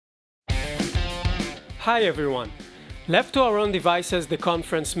Hi everyone! Left to our own devices, the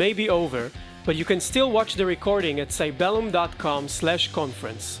conference may be over, but you can still watch the recording at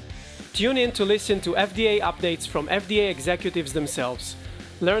cybellum.com/conference. Tune in to listen to FDA updates from FDA executives themselves,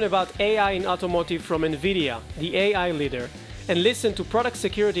 learn about AI in automotive from NVIDIA, the AI leader, and listen to product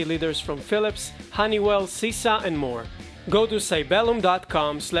security leaders from Philips, Honeywell, CISA, and more. Go to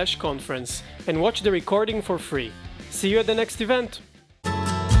cybellum.com/conference and watch the recording for free. See you at the next event!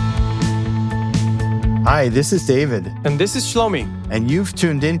 Hi, this is David. And this is Shlomi. And you've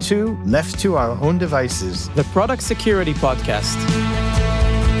tuned into Left to Our Own Devices, the Product Security Podcast.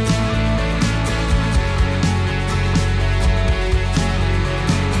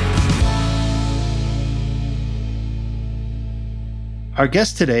 Our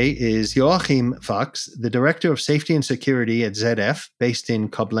guest today is Joachim Fox, the Director of Safety and Security at ZF, based in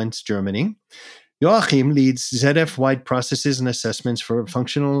Koblenz, Germany. Joachim leads ZF-wide processes and assessments for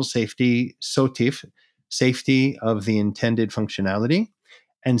functional safety, SOTIF, safety of the intended functionality,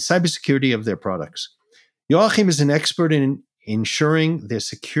 and cybersecurity of their products. Joachim is an expert in ensuring the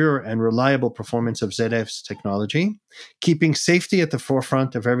secure and reliable performance of ZF's technology, keeping safety at the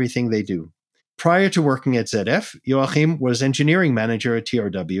forefront of everything they do. Prior to working at ZF, Joachim was engineering manager at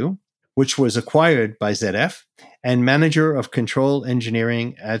TRW, which was acquired by ZF, and manager of control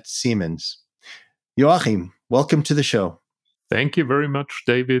engineering at Siemens. Joachim, welcome to the show. Thank you very much,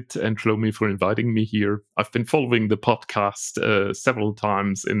 David and Shlomi, for inviting me here. I've been following the podcast several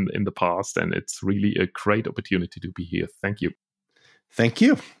times in the past, and it's really a great opportunity to be here. Thank you. Thank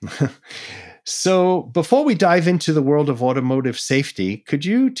you. So before we dive into the world of automotive safety, could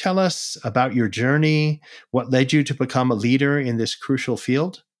you tell us about your journey, what led you to become a leader in this crucial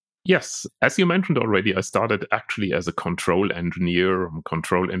field? Yes, as you mentioned already, I started actually as a control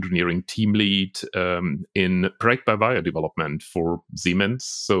engineering team lead in brake-by-wire development for Siemens.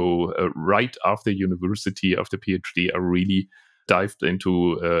 So right after university, after PhD, I really dived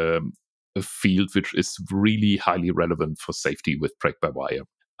into a field which is really highly relevant for safety with brake-by-wire.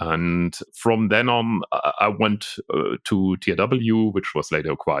 And from then on, I went to TRW, which was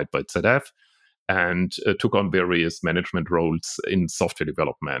later acquired by ZF, and took on various management roles in software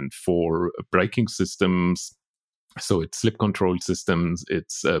development for braking systems. So it's slip control systems,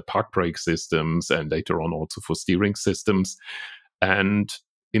 it's park brake systems, and later on also for steering systems. And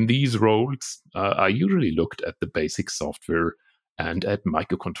in these roles, I usually looked at the basic software and at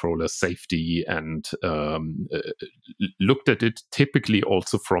microcontroller safety and looked at it typically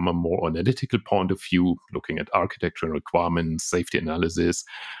also from a more analytical point of view, looking at architecture requirements, safety analysis.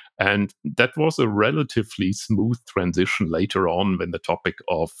 And that was a relatively smooth transition later on when the topic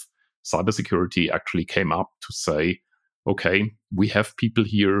of cybersecurity actually came up to say, okay, we have people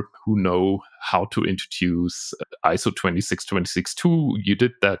here who know how to introduce ISO 26262. You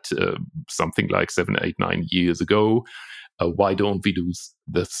did that something like 7, 8, 9 years ago. Why don't we do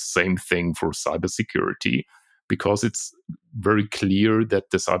the same thing for cybersecurity? Because it's very clear that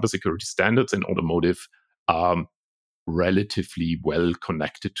the cybersecurity standards in automotive are relatively well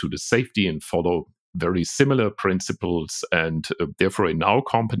connected to the safety and follow very similar principles. And therefore, in our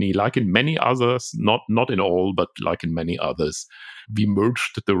company, like in many others, not in all, but like in many others, we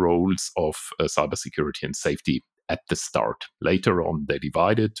merged the roles of cybersecurity and safety at the start. Later on, they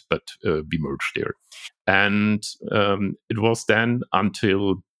divided, but we merged there. And it was then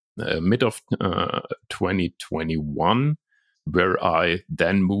until mid of 2021 where I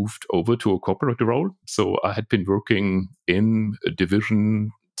then moved over to a corporate role. So I had been working in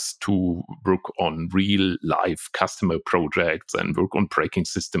divisions to work on real live customer projects and work on braking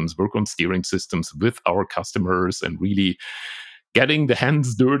systems, work on steering systems with our customers, and really getting the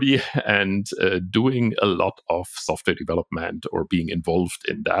hands dirty and doing a lot of software development or being involved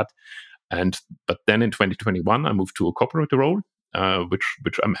in that. But then in 2021, I moved to a corporate role,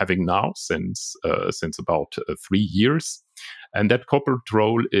 which I'm having now since about 3 years. And that corporate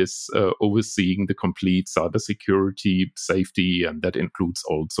role is overseeing the complete cybersecurity safety, and that includes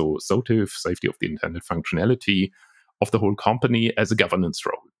also SOTIF, safety of the intended functionality of the whole company, as a governance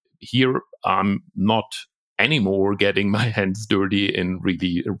role. Here, I'm not anymore getting my hands dirty in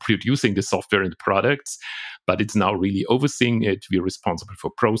really producing the software and the products, but it's now really overseeing it. We are responsible for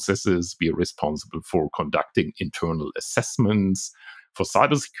processes. We are responsible for conducting internal assessments. For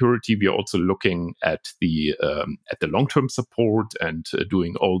cybersecurity, we are also looking at the long-term support and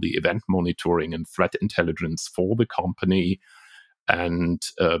doing all the event monitoring and threat intelligence for the company. And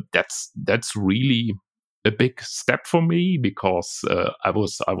that's really a big step for me, because I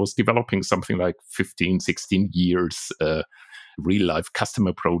was developing something like 15, 16 years real life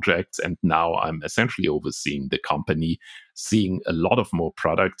customer projects, and now I'm essentially overseeing the company, seeing a lot of more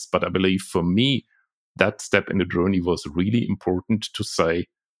products. But I believe for me, that step in the journey was really important to say,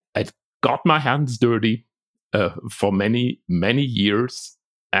 I got my hands dirty for many, many years.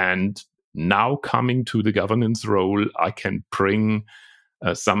 And now coming to the governance role, I can bring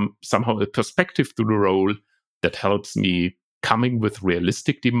somehow a perspective to the role that helps me coming with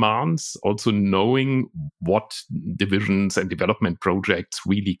realistic demands, also knowing what divisions and development projects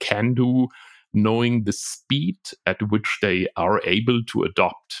really can do, knowing the speed at which they are able to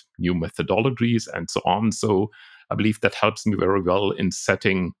adopt new methodologies and so on. So I believe that helps me very well in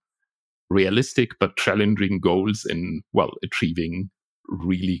setting realistic but challenging goals in, well, achieving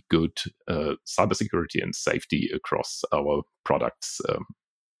really good cybersecurity and safety across our products.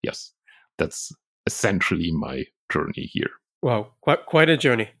 Yes, that's essentially my journey here. Wow, quite a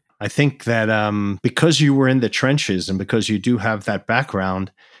journey. I think that because you were in the trenches and because you do have that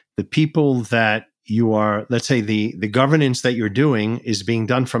background, the people that you are, let's say the governance that you're doing is being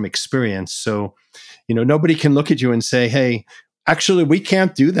done from experience. So, nobody can look at you and say, hey, actually, we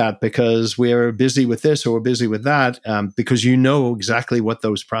can't do that because we're busy with this or we're busy with that, because you know exactly what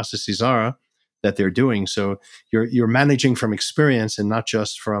those processes are that they're doing. So you're managing from experience and not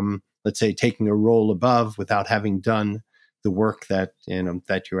just from, let's say, taking a role above without having done the work that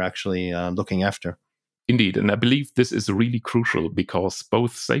that you're actually looking after. Indeed, and I believe this is really crucial because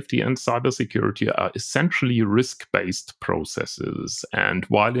both safety and cybersecurity are essentially risk-based processes. And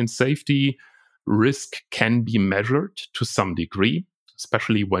while in safety, risk can be measured to some degree,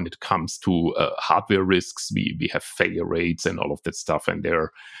 especially when it comes to hardware risks. We have failure rates and all of that stuff, and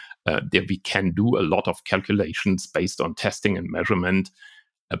there we can do a lot of calculations based on testing and measurement.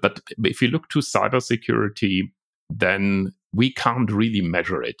 But if you look to cybersecurity, then we can't really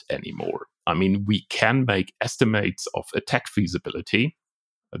measure it anymore. I mean, we can make estimates of attack feasibility.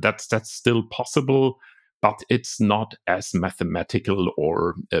 That's still possible, but it's not as mathematical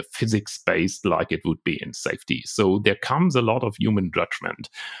or physics-based like it would be in safety. So there comes a lot of human judgment.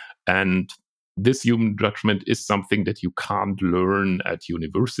 And this human judgment is something that you can't learn at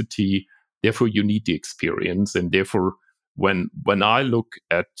university. Therefore, you need the experience. And therefore, when I look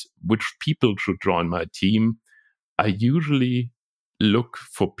at which people should join my team, I usually look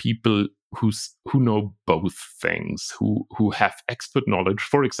for people who know both things, who have expert knowledge,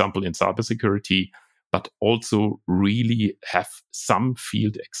 for example, in cybersecurity, but also really have some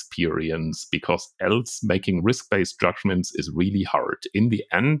field experience, because else making risk-based judgments is really hard. In the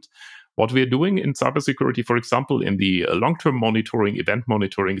end, what we're doing in cybersecurity, for example, in the long-term monitoring, event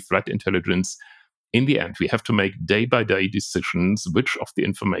monitoring, threat intelligence, in the end, we have to make day-by-day decisions which of the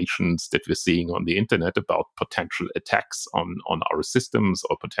informations that we're seeing on the internet about potential attacks on our systems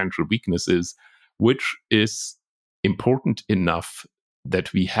or potential weaknesses, which is important enough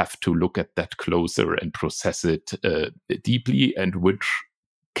that we have to look at that closer and process it deeply, and which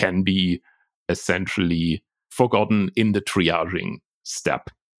can be essentially forgotten in the triaging step.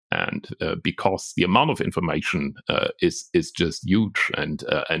 And because the amount of information is just huge, and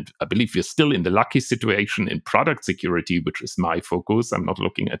I believe we're still in the lucky situation in product security, which is my focus. I'm not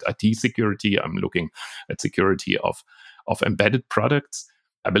looking at IT security. I'm looking at security of embedded products.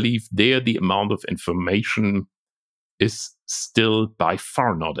 I believe there the amount of information is still by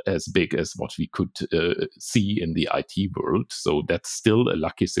far not as big as what we could see in the IT world. So that's still a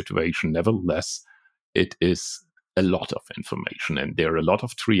lucky situation. Nevertheless, it is a lot of information, and there are a lot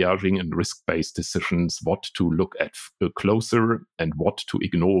of triaging and risk-based decisions, what to look at closer and what to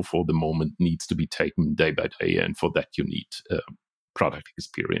ignore for the moment needs to be taken day by day. And for that, you need product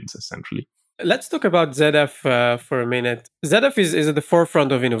experience, essentially. Let's talk about ZF for a minute. ZF is at the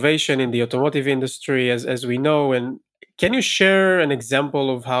forefront of innovation in the automotive industry, as we know. And can you share an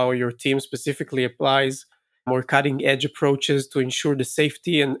example of how your team specifically applies more cutting-edge approaches to ensure the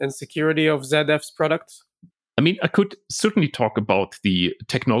safety and security of ZF's products? I mean, I could certainly talk about the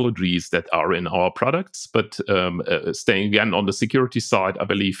technologies that are in our products, but staying again on the security side, I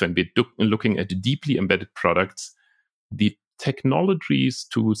believe, and we're looking at deeply embedded products, the technologies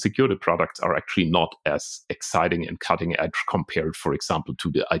to secure the products are actually not as exciting and cutting edge compared, for example, to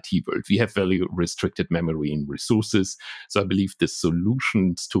the IT world. We have very restricted memory and resources. So I believe the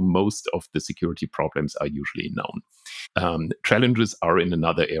solutions to most of the security problems are usually known. Challenges are in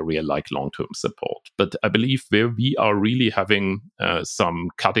another area like long-term support. But I believe where we are really having some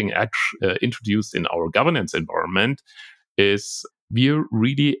cutting edge introduced in our governance environment is we're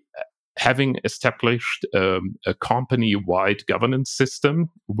really having established a company-wide governance system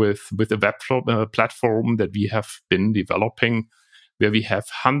with a web platform that we have been developing, where we have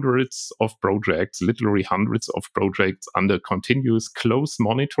hundreds of projects, literally hundreds of projects under continuous close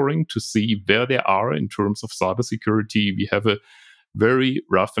monitoring to see where they are in terms of cybersecurity. We have a very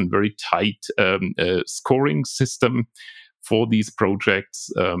rough and very tight scoring system for these projects.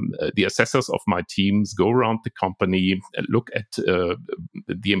 The assessors of my teams go around the company, look at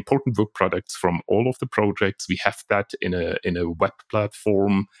the important work products from all of the projects. We have that in a web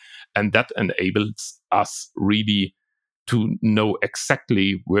platform, and that enables us really to know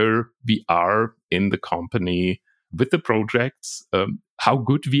exactly where we are in the company with the projects, how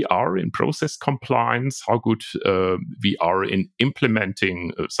good we are in process compliance, how good we are in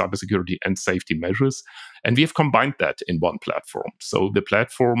implementing cybersecurity and safety measures. And we have combined that in one platform. So the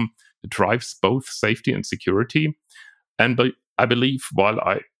platform drives both safety and security. And I believe, while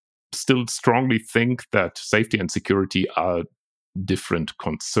I still strongly think that safety and security are different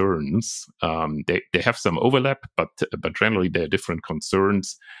concerns, they have some overlap, but generally they're different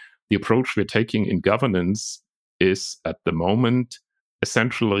concerns. The approach we're taking in governance is, at the moment,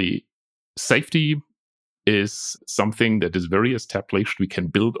 essentially safety is something that is very established. We can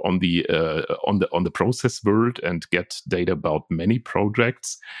build on the process world and get data about many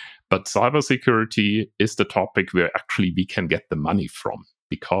projects. But cybersecurity is the topic where actually we can get the money from,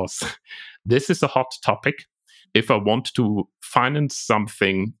 because this is a hot topic. If I want to finance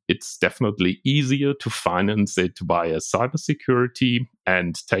something, it's definitely easier to finance it via cybersecurity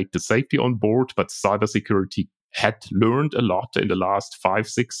and take the safety on board. But cybersecurity had learned a lot in the last 5,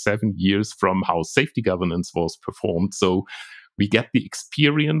 6, 7 years from how safety governance was performed. So we get the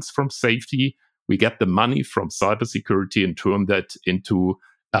experience from safety, we get the money from cybersecurity, and turn that into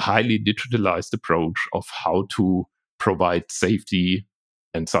a highly digitalized approach of how to provide safety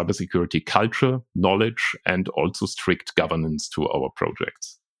and cybersecurity culture, knowledge, and also strict governance to our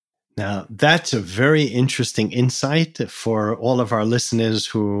projects. Now, that's a very interesting insight for all of our listeners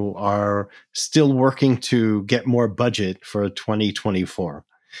who are still working to get more budget for 2024.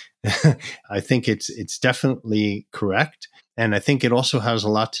 I think it's definitely correct. And I think it also has a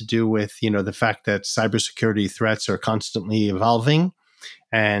lot to do with, the fact that cybersecurity threats are constantly evolving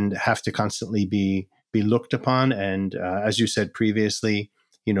and have to constantly be looked upon. And as you said previously,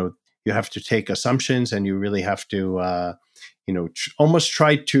 you have to take assumptions, and you really have to, almost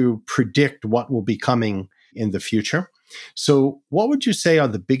try to predict what will be coming in the future. So what would you say are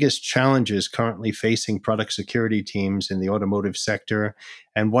the biggest challenges currently facing product security teams in the automotive sector?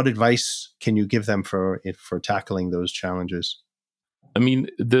 And what advice can you give them for tackling those challenges? I mean,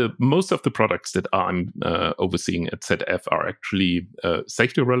 the most of the products that I'm overseeing at ZF are actually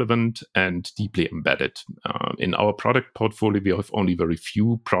safety relevant and deeply embedded. In our product portfolio, we have only very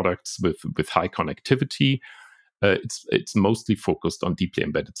few products with high connectivity. It's mostly focused on deeply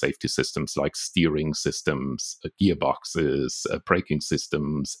embedded safety systems like steering systems, gearboxes, braking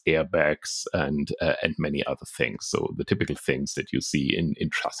systems, airbags, and many other things. So the typical things that you see in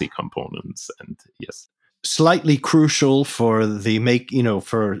chassis components. And yes, slightly crucial for for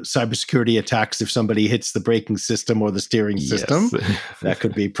cybersecurity attacks. If somebody hits the braking system or the steering system, that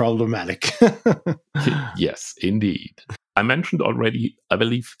could be problematic. Yes, indeed. I mentioned already, I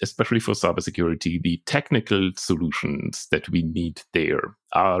believe, especially for cybersecurity, the technical solutions that we need there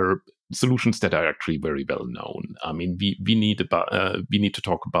are solutions that are actually very well known. I mean, we need to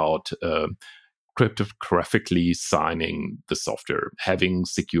talk about cryptographically signing the software, having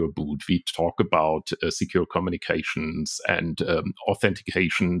secure boot. We talk about secure communications and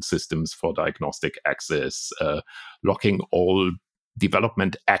authentication systems for diagnostic access, locking all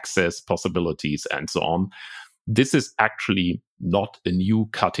development access possibilities, and so on. This is actually not a new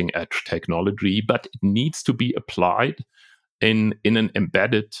cutting edge technology, but it needs to be applied in an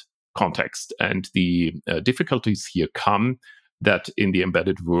embedded context. And the difficulties here come that in the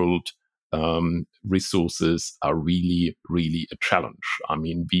embedded world, resources are really, really a challenge. I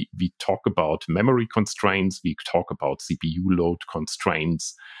mean, we talk about memory constraints, we talk about CPU load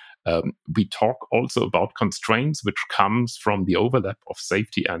constraints. We talk also about constraints which comes from the overlap of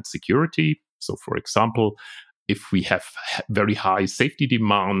safety and security. So, for example, if we have very high safety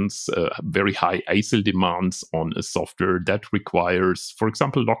demands, very high ASIL demands on a software that requires, for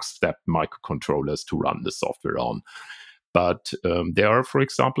example, lockstep microcontrollers to run the software on. But there are, for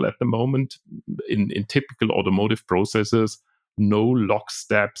example, at the moment, in typical automotive processors, no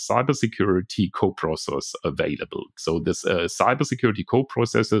lockstep cybersecurity coprocessors available. So this cybersecurity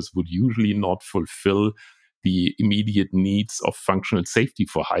coprocessors would usually not fulfill the immediate needs of functional safety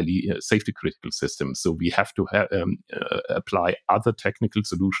for highly safety critical systems. So we have to apply other technical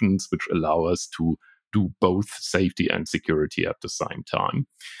solutions which allow us to do both safety and security at the same time.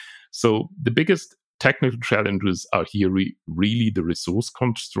 So the biggest technical challenges are here really the resource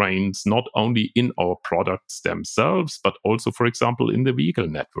constraints, not only in our products themselves, but also, for example, in the vehicle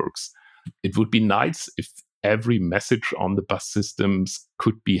networks. It would be nice if every message on the bus systems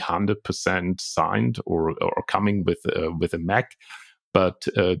could be 100% signed or coming with a MAC. But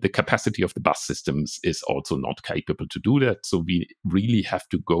the capacity of the bus systems is also not capable to do that. So we really have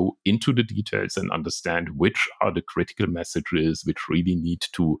to go into the details and understand which are the critical messages which really need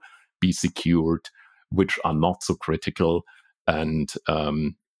to be secured, which are not so critical. And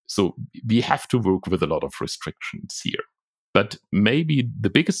so we have to work with a lot of restrictions here. But maybe the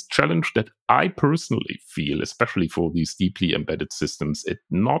biggest challenge that I personally feel, especially for these deeply embedded systems,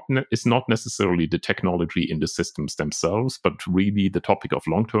 is not necessarily the technology in the systems themselves, but really the topic of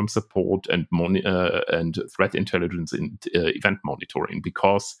long-term support and threat intelligence and event monitoring.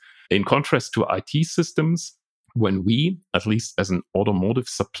 Because in contrast to IT systems, when we, at least as an automotive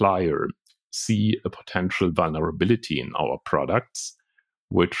supplier, see a potential vulnerability in our products,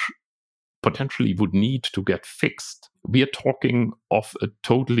 which potentially would need to get fixed, we are talking of a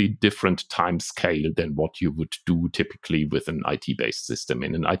totally different time scale than what you would do typically with an IT-based system.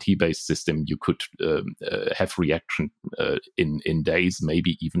 In an IT-based system, you could have reaction in days,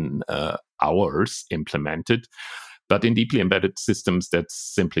 maybe even hours implemented. But in deeply embedded systems, that's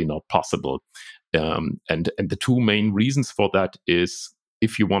simply not possible. And the two main reasons for that is,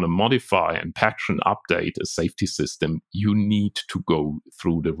 if you want to modify and patch and update a safety system, you need to go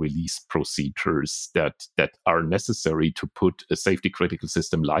through the release procedures that are necessary to put a safety critical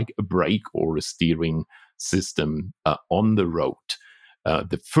system like a brake or a steering system on the road.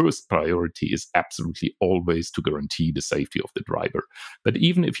 The first priority is absolutely always to guarantee the safety of the driver. But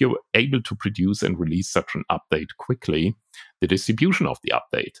even if you're able to produce and release such an update quickly, the distribution of the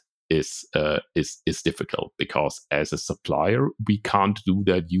update is difficult, because as a supplier, we can't do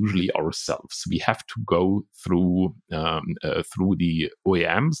that usually ourselves. We have to go through the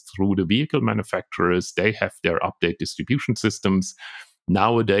OEMs, through the vehicle manufacturers. They have their update distribution systems.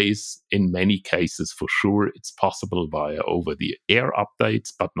 Nowadays, in many cases, for sure, it's possible via over-the-air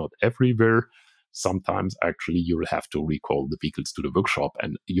updates, but not everywhere. Sometimes actually you'll have to recall the vehicles to the workshop,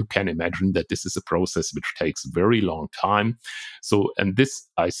 and you can imagine that this is a process which takes very long time. So, and this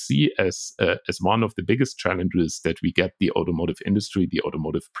I see as one of the biggest challenges, that we get the automotive industry, the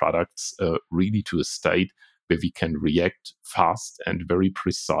automotive products really to a state where we can react fast and very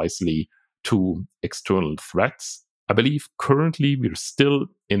precisely to external threats. I believe currently we're still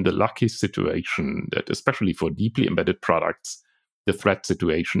in the lucky situation that, especially for deeply embedded products, the threat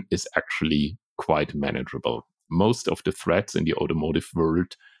situation is actually quite manageable. Most of the threats in the automotive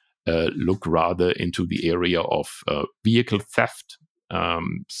world look rather into the area of vehicle theft,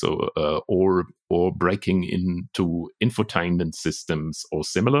 or breaking into infotainment systems or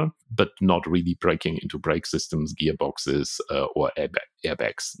similar, but not really breaking into brake systems, gearboxes, or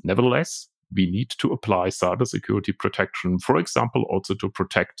airbags. Nevertheless, we need to apply cybersecurity protection, for example, also to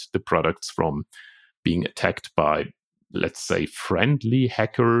protect the products from being attacked by, let's say, friendly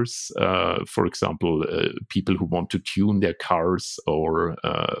hackers, for example, people who want to tune their cars or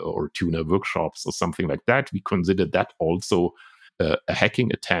tuner workshops or something like that. We consider that also a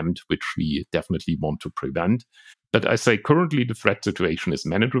hacking attempt, which we definitely want to prevent. But I say currently the threat situation is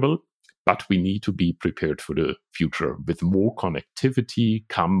manageable, but we need to be prepared for the future. With more connectivity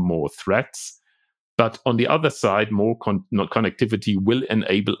come more threats. But on the other side, more connectivity will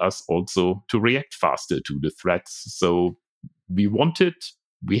enable us also to react faster to the threats. So we want it,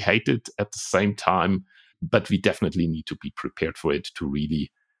 we hate it at the same time, but we definitely need to be prepared for it to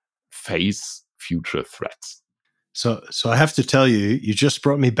really face future threats. So I have to tell you, you just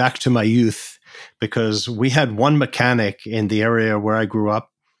brought me back to my youth, because we had one mechanic in the area where I grew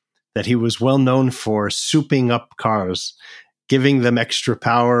up that he was well known for souping up cars, giving them extra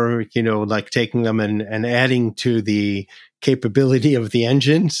power, like taking them and adding to the capability of the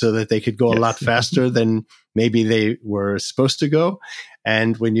engine so that they could go a lot faster than maybe they were supposed to go.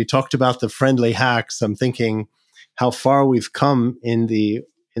 And when you talked about the friendly hacks, I'm thinking how far we've come in the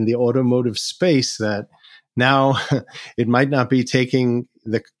automotive space, that now it might not be taking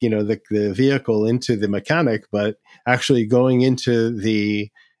the vehicle into the mechanic, but actually going into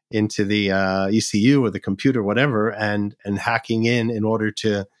the ECU or the computer, whatever, and hacking in order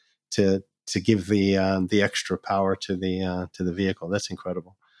to give the extra power to the vehicle. That's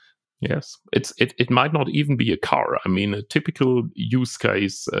incredible. Yes, it might not even be a car. I mean, a typical use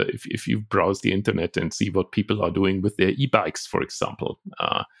case, if you browse the internet and see what people are doing with their e-bikes, for example,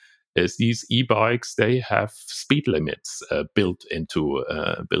 is these e-bikes, they have speed limits built into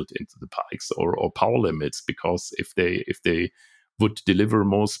the bikes, or power limits, because if they would deliver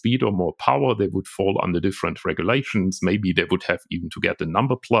more speed or more power, they would fall under different regulations. Maybe they would have even to get a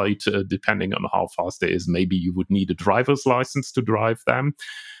number plate, depending on how fast they is. Maybe you would need a driver's license to drive them.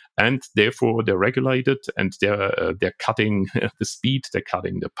 and therefore they're regulated and they're cutting the speed, they're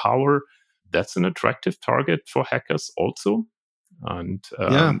cutting the power. That's an attractive target for hackers also. And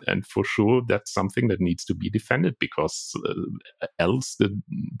for sure, that's something that needs to be defended, because else the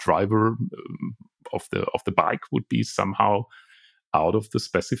driver of the bike would be somehow out of the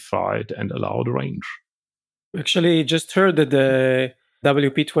specified and allowed range. Actually, just heard that the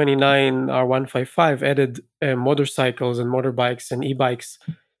WP29 R155 added motorcycles and motorbikes and e-bikes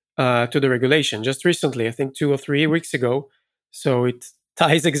to the regulation just recently, I think 2 or 3 weeks ago. So it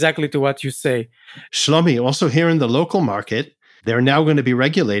ties exactly to what you say. Shlomi, also here in the local market, they're now going to be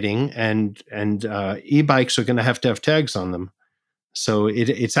regulating, and e-bikes are going to have tags on them. So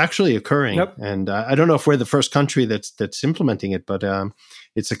it's actually occurring. Yep. And I don't know if we're the first country that's implementing it, but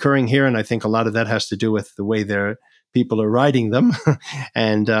it's occurring here. And I think a lot of that has to do with the way people are riding them,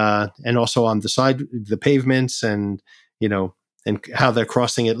 and also on the side, the pavements, and and how they're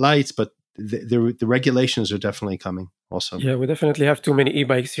crossing at lights. But the regulations are definitely coming also. Yeah, we definitely have too many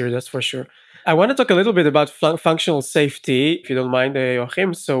e-bikes here, that's for sure. I want to talk a little bit about functional safety, if you don't mind,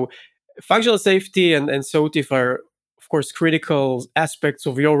 Joachim. So functional safety and SOTIF are, of course, critical aspects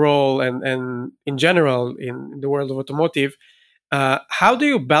of your role and in general in the world of automotive. How do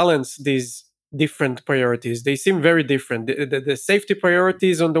you balance these different priorities? They seem very different. The safety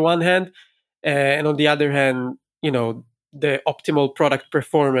priorities on the one hand, and on the other hand, the optimal product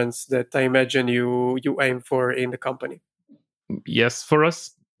performance that I imagine you aim for in the company. Yes, for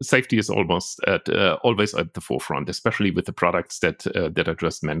us, safety is always at the forefront, especially with the products that I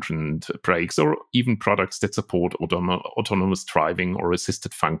just mentioned, brakes, or even products that support autonomous driving or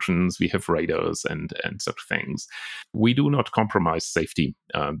assisted functions. We have radars and such things. We do not compromise safety.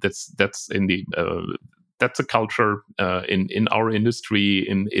 That's a culture in our industry,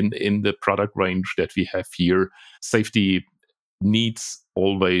 in the product range that we have here. Safety needs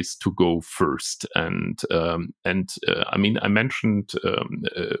always to go first, and I mean, I mentioned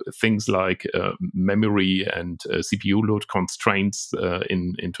things like memory and CPU load constraints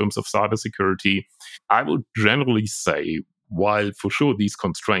in terms of cybersecurity. I would generally say, while for sure these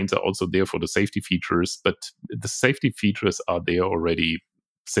constraints are also there for the safety features, but the safety features are there already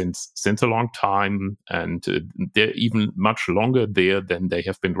since a long time, and they're even much longer there than they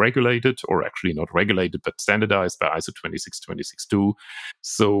have been regulated, or actually not regulated but standardized by ISO 26262.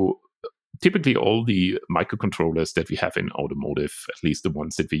 So typically all the microcontrollers that we have in automotive, at least the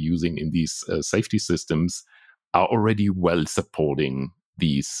ones that we're using in these safety systems, are already well supporting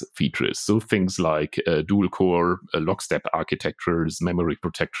these features. So things like dual core lockstep architectures, memory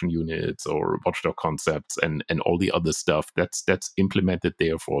protection units, or watchdog concepts, and all the other stuff that's implemented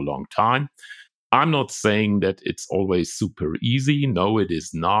there for a long time. I'm not saying that it's always super easy. No, it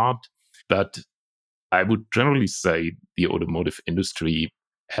is not. But I would generally say the automotive industry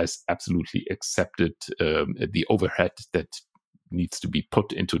has absolutely accepted the overhead that needs to be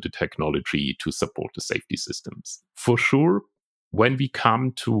put into the technology to support the safety systems. For sure, when we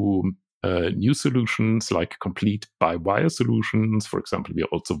come to new solutions like complete by-wire solutions, for example, we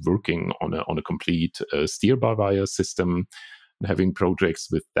are also working on a complete steer-by-wire system and having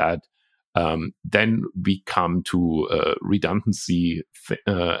projects with that. Then we come to redundancy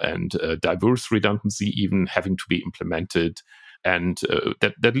and diverse redundancy even having to be implemented. And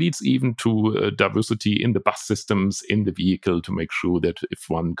that leads even to diversity in the bus systems in the vehicle, to make sure that if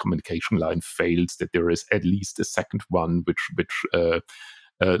one communication line fails, that there is at least a second one which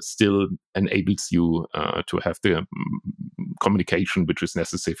still enables you to have the communication which is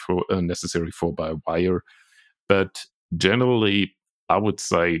necessary for by wire. But generally, I would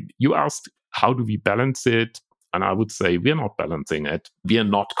say, you asked how do we balance it, and I would say we're not balancing it. We are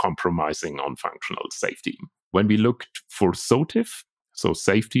not compromising on functional safety. When we looked for SOTIF, so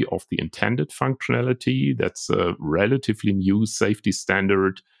safety of the intended functionality, that's a relatively new safety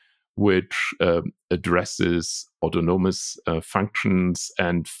standard which addresses autonomous functions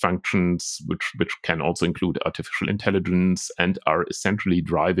and functions which can also include artificial intelligence and are essentially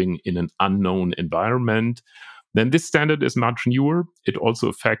driving in an unknown environment. Then this standard is much newer. It also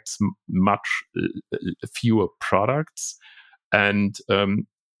affects much fewer products. And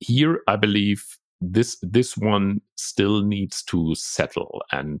here, I believe this one still needs to settle.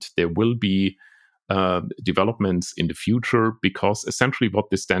 And there will be developments in the future, because essentially what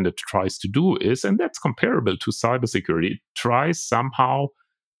this standard tries to do is, and that's comparable to cybersecurity, it tries somehow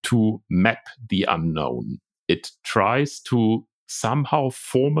to map the unknown. It tries to somehow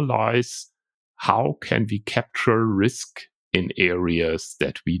formalize how can we capture risk in areas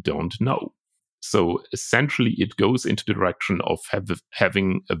that we don't know. So essentially, it goes into the direction of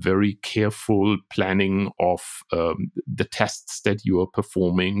having a very careful planning of the tests that you are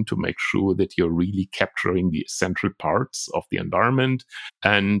performing to make sure that you're really capturing the essential parts of the environment.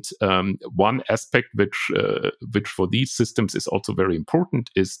 And one aspect which for these systems is also very important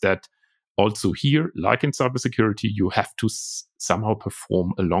is that also here, like in cybersecurity, you have to somehow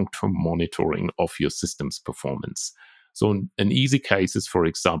perform a long-term monitoring of your system's performance. So an easy case is, for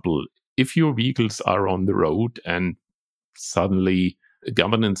example, if your vehicles are on the road and suddenly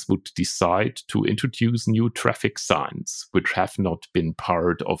governments would decide to introduce new traffic signs which have not been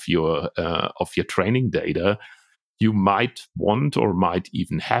part of your training data, you might want or might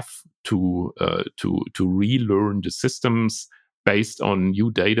even have to relearn the systems based on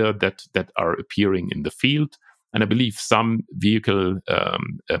new data that are appearing in the field. And I believe some vehicle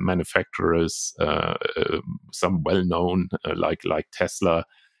manufacturers, some well-known like Tesla,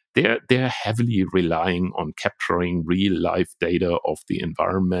 they're heavily relying on capturing real-life data of the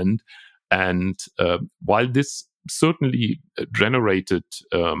environment. And while this certainly generated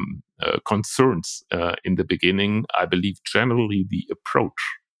concerns in the beginning, I believe generally the approach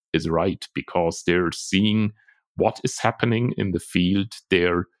is right because they're seeing what is happening in the field.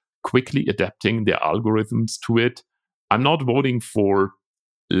 They're quickly adapting their algorithms to it. I'm not voting for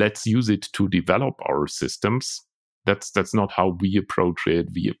let's use it to develop our systems. That's not how we approach it.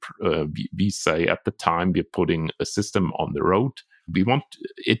 We say at the time we're putting a system on the road, we want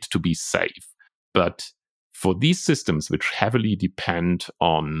it to be safe. But for these systems, which heavily depend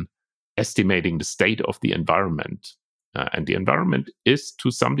on estimating the state of the environment, and the environment is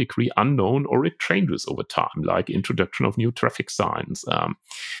to some degree unknown or it changes over time, like introduction of new traffic signs.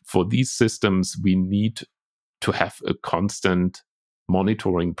 For these systems, we need to have a constant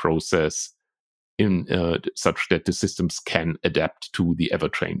monitoring process in such that the systems can adapt to the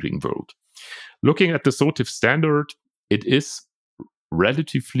ever-changing world. Looking at the SOTIF standard, it is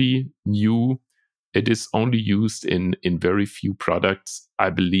relatively new. It is only used in very few products. I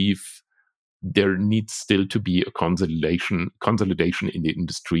believe there needs still to be a consolidation in the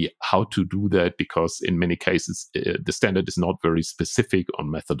industry, how to do that, because in many cases, the standard is not very specific on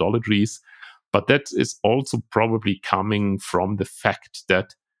methodologies. But that is also probably coming from the fact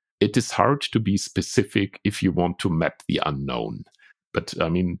that it is hard to be specific if you want to map the unknown. But I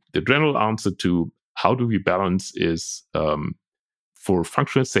mean, the general answer to how do we balance is for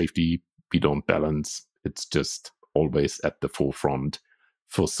functional safety, we don't balance. It's just always at the forefront.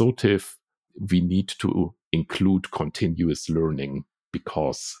 For SOTIF, we need to include continuous learning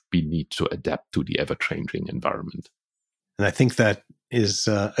because we need to adapt to the ever-changing environment. And I think that is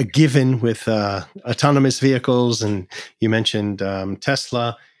a given with autonomous vehicles. And you mentioned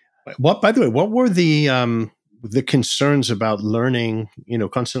Tesla. By the way, what were the concerns about learning,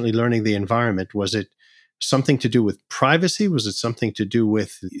 constantly learning the environment? Was it something to do with privacy? Was it something to do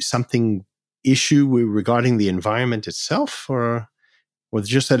with something issue regarding the environment itself? Or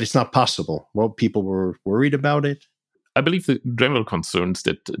just that it's not possible? Well, people were worried about it? I believe the general concerns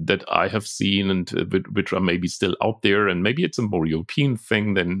that I have seen and which are maybe still out there, and maybe it's a more European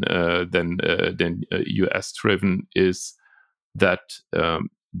thing than US driven, is that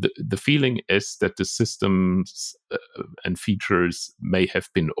the feeling is that the systems and features may have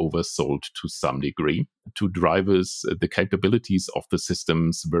been oversold to some degree to drivers. The capabilities of the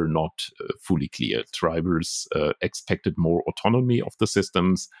systems were not fully clear. Drivers expected more autonomy of the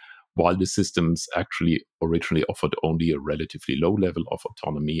systems, while the systems actually originally offered only a relatively low level of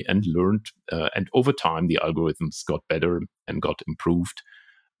autonomy and learned. And over time, the algorithms got better and got improved.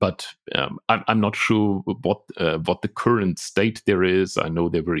 But I'm not sure what the current state there is. I know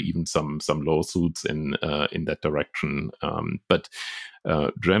there were even some lawsuits in that direction. But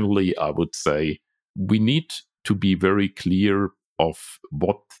generally, I would say we need to be very clear of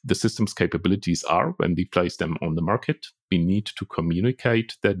what the system's capabilities are when we place them on the market. We need to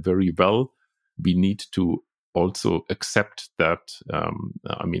communicate that very well. We need to also accept that,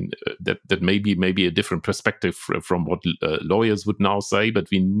 that may be a different perspective from what lawyers would now say, but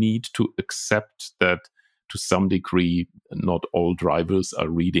we need to accept that to some degree, not all drivers are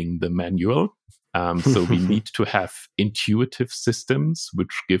reading the manual. So we need to have intuitive systems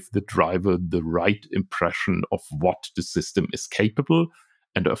which give the driver the right impression of what the system is capable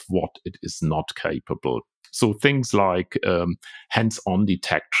and of what it is not capable. So things like hands-on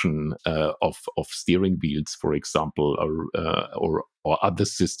detection of steering wheels, for example, or other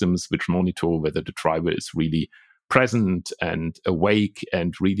systems which monitor whether the driver is really present and awake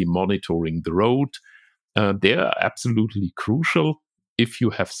and really monitoring the road. They are absolutely crucial. if you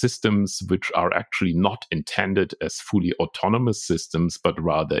have systems which are actually not intended as fully autonomous systems, but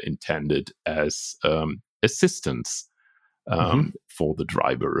rather intended as assistance for the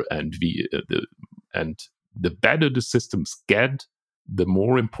driver. And the better the systems get, the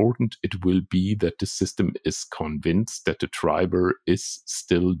more important it will be that the system is convinced that the driver is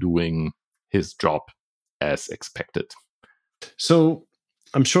still doing his job as expected. So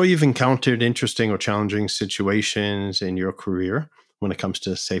I'm sure you've encountered interesting or challenging situations in your career when it comes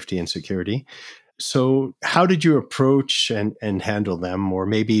to safety and security. So how did you approach and handle them? Or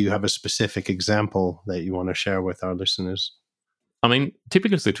maybe you have a specific example that you want to share with our listeners. I mean,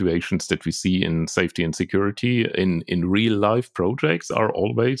 typical situations that we see in safety and security in real life projects are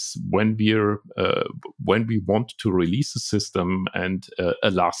always when we want to release a system and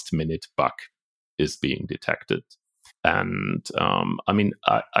a last minute bug is being detected. And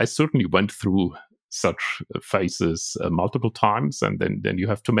I certainly went through such phases multiple times, and then you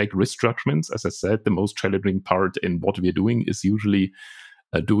have to make risk judgments. As I said, the most challenging part in what we're doing is usually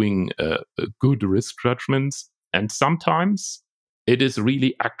doing good risk judgments, and sometimes it is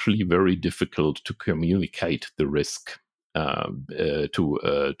really actually very difficult to communicate the risk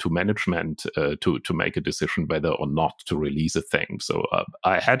to management to make a decision whether or not to release a thing. So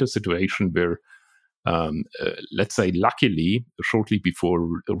I had a situation where, let's say, luckily, shortly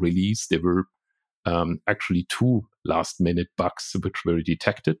before release, there were actually two last-minute bugs which were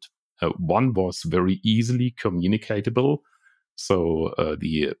detected. One was very easily communicatable. So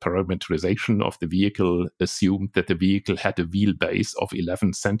the parameterization of the vehicle assumed that the vehicle had a wheelbase of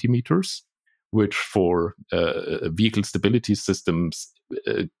 11 centimeters, which for vehicle stability systems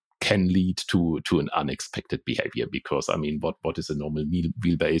can lead to an unexpected behavior, because what is a normal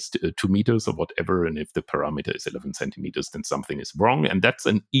wheelbase? 2 meters or whatever, and if the parameter is 11 centimeters, then something is wrong, and that's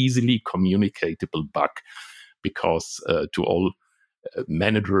an easily communicatable bug, because to all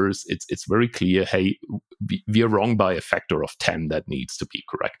managers it's very clear, hey, we are wrong by a factor of 10, that needs to be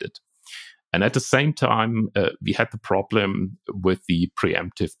corrected. And at the same time, we had the problem with the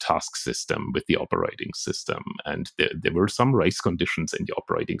preemptive task system, with the operating system. And there were some race conditions in the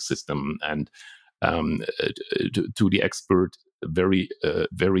operating system. And to the expert, very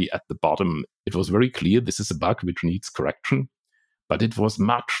at the bottom, it was very clear this is a bug which needs correction. But it was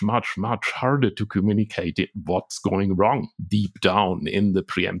much, much, much harder to communicate what's going wrong deep down in the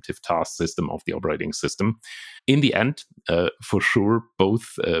preemptive task system of the operating system. In the end, for sure, both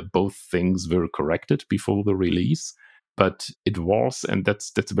things were corrected before the release. But it was, and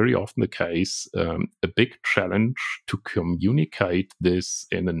that's very often the case, a big challenge to communicate this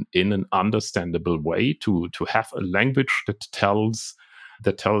in an understandable way, to have a language that tells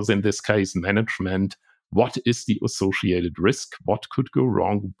in this case management what is the associated risk, what could go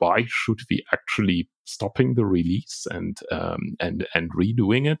wrong, why should we actually stopping the release and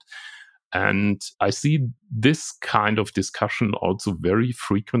redoing it. And I see this kind of discussion also very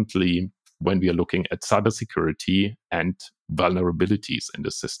frequently when we are looking at cybersecurity and vulnerabilities in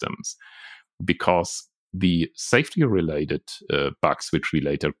the systems, because the safety-related bugs, which we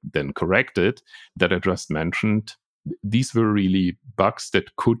later then corrected, that I just mentioned, these were really bugs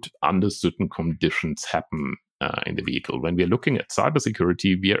that could, under certain conditions, happen in the vehicle. When we're looking at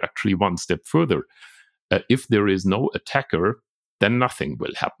cybersecurity, we are actually one step further. If there is no attacker, then nothing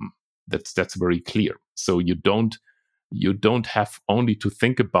will happen. That's very clear. So you don't have only to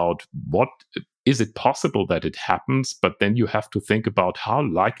think about what is it possible that it happens, but then you have to think about how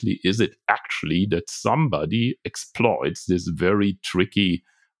likely is it actually that somebody exploits this very tricky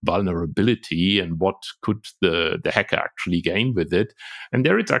vulnerability, and what could the hacker actually gain with it. And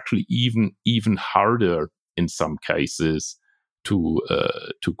there it's actually even harder in some cases to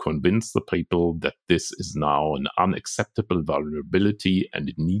convince the people that this is now an unacceptable vulnerability and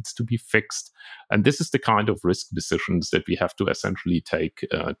it needs to be fixed. And this is the kind of risk decisions that we have to essentially take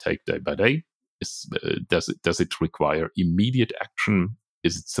day by day. Does it require immediate action?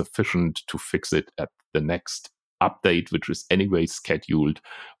 Is it sufficient to fix it at the next update, which is anyway scheduled,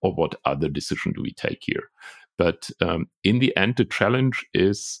 or what other decision do we take here? But in the end, the challenge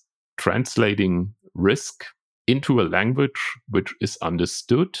is translating risk into a language which is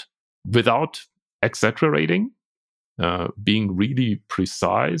understood without exaggerating, being really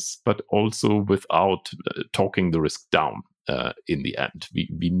precise, but also without talking the risk down. In the end,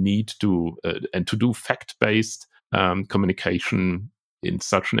 we need to and to do fact-based communication in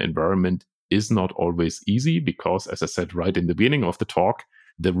such an environment is not always easy, because, as I said right in the beginning of the talk,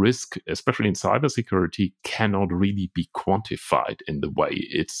 the risk, especially in cybersecurity, cannot really be quantified in the way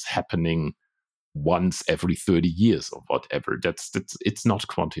it's happening once every 30 years or whatever. It's not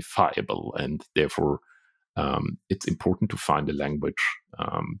quantifiable, and therefore it's important to find a language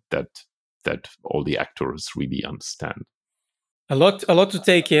that all the actors really understand. A lot to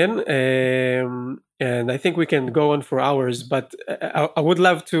take in, and I think we can go on for hours. But I would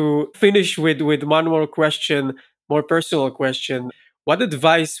love to finish with one more question, more personal question. What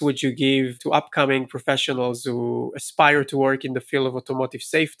advice would you give to upcoming professionals who aspire to work in the field of automotive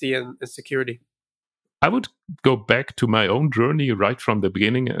safety and security? I would go back to my own journey right from the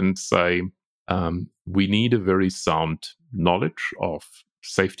beginning and say, we need a very sound knowledge of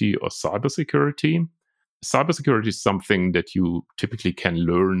safety or cybersecurity. Cybersecurity is something that you typically can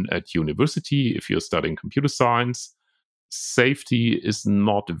learn at university if you're studying computer science. Safety is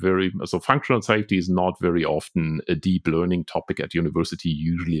not functional safety is not very often a deep learning topic at university.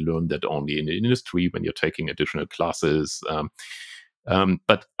 You usually learn that only in the industry when you're taking additional classes.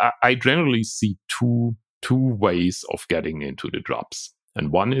 But I generally see two ways of getting into the jobs.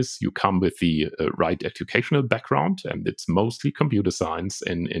 And one is you come with the right educational background, and it's mostly computer science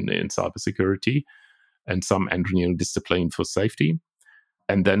in cybersecurity and some engineering discipline for safety.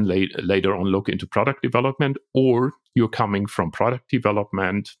 And then later on look into product development, or you're coming from product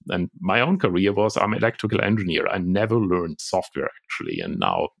development. And my own career was I'm an electrical engineer. I never learned software actually, and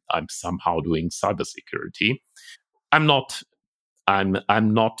now I'm somehow doing cybersecurity. I'm not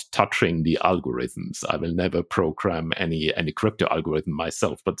touching the algorithms. I will never program any crypto algorithm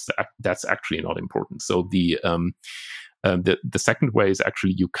myself, but that's actually not important. So the second way is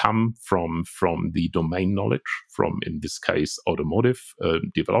actually you come from the domain knowledge from, in this case, automotive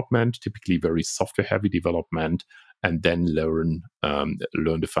development, typically very software heavy development, and then learn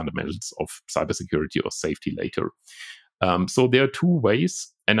the fundamentals of cybersecurity or safety later. So there are two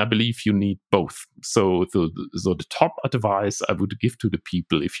ways, and I believe you need both. So the top advice I would give to the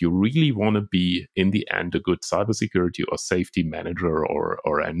people, if you really want to be in the end a good cybersecurity or safety manager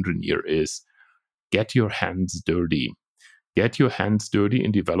or engineer, is get your hands dirty. Get your hands dirty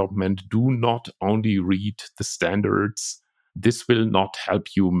in development. Do not only read the standards. This will not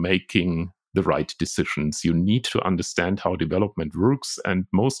help you making the right decisions. You need to understand how development works. And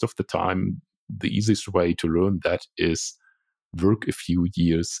most of the time, the easiest way to learn that is work a few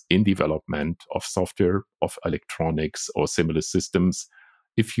years in development of software, of electronics, or similar systems.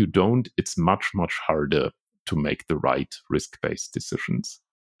 If you don't, it's much, much harder to make the right risk-based decisions.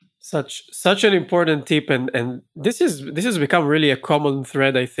 Such an important tip, and this has become really a common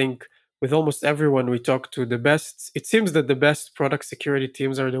thread, I think, with almost everyone we talk to. It seems that the best product security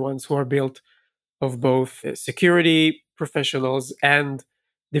teams are the ones who are built of both security professionals and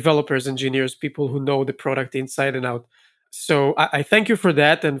developers, engineers, people who know the product inside and out. So I thank you for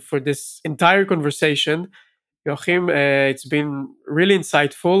that and for this entire conversation, Joachim. It's been really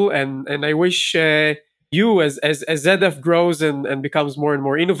insightful, and I wish you, as ZF grows and becomes more and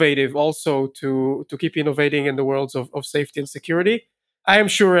more innovative, also to keep innovating in the worlds of safety and security. I am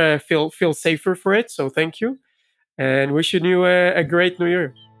sure feel safer for it. So thank you, and wishing you a great New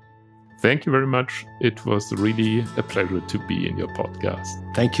Year. Thank you very much. It was really a pleasure to be in your podcast.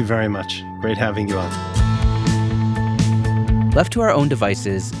 Thank you very much. Great having you on. Left to Our Own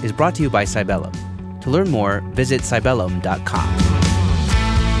Devices is brought to you by Cybellum. To learn more, visit cybellum.com.